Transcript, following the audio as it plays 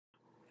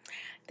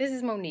This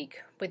is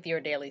Monique with Your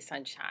Daily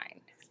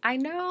Sunshine. I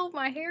know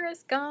my hair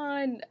is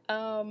gone.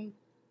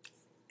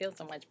 Feels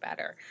so much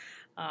better.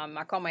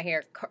 I call my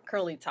hair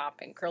curly top,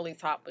 and curly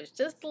top was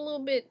just a little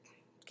bit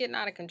getting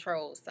out of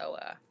control, so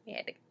we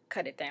had to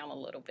cut it down a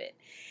little bit.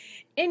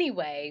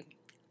 Anyway,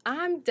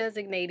 I'm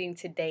designating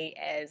today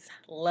as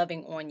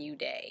Loving on You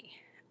Day.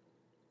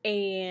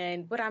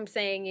 And what I'm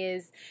saying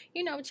is,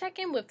 check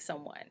in with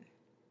someone.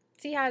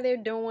 See how they're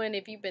doing.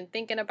 If you've been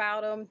thinking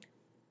about them,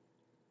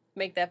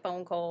 make that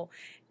phone call.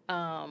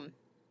 Um,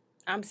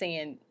 I'm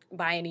saying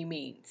by any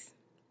means.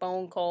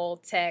 Phone call,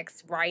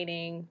 text,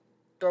 writing,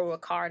 throw a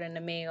card in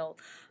the mail.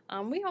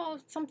 We all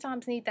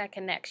sometimes need that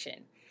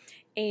connection.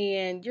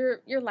 And you're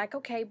like,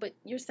 okay, but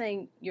you're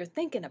saying you're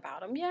thinking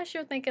about them. Yes,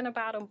 you're thinking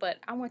about them, but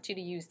I want you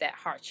to use that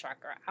heart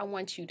chakra. I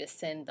want you to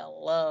send the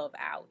love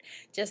out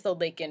just so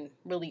they can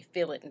really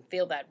feel it and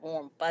feel that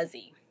warm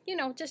fuzzy.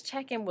 Just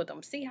check in with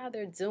them, see how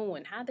they're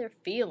doing, how they're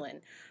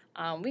feeling.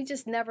 We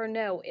just never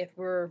know if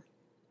we're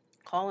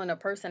calling a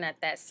person at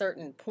that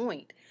certain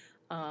point,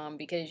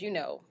 because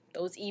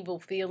those evil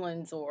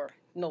feelings or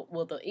no,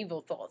 well, the evil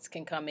thoughts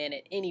can come in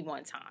at any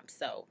one time.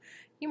 So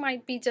you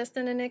might be just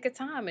in the nick of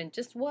time, and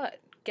just what?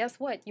 Guess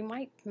what? You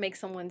might make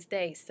someone's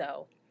day.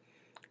 So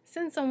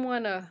send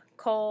someone a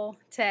call,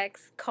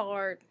 text,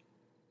 card,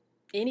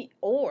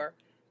 or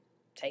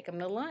take them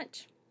to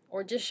lunch,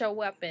 or just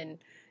show up and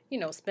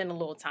spend a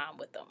little time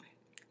with them.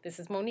 This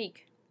is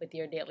Monique with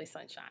Your Daily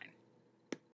Sunshine.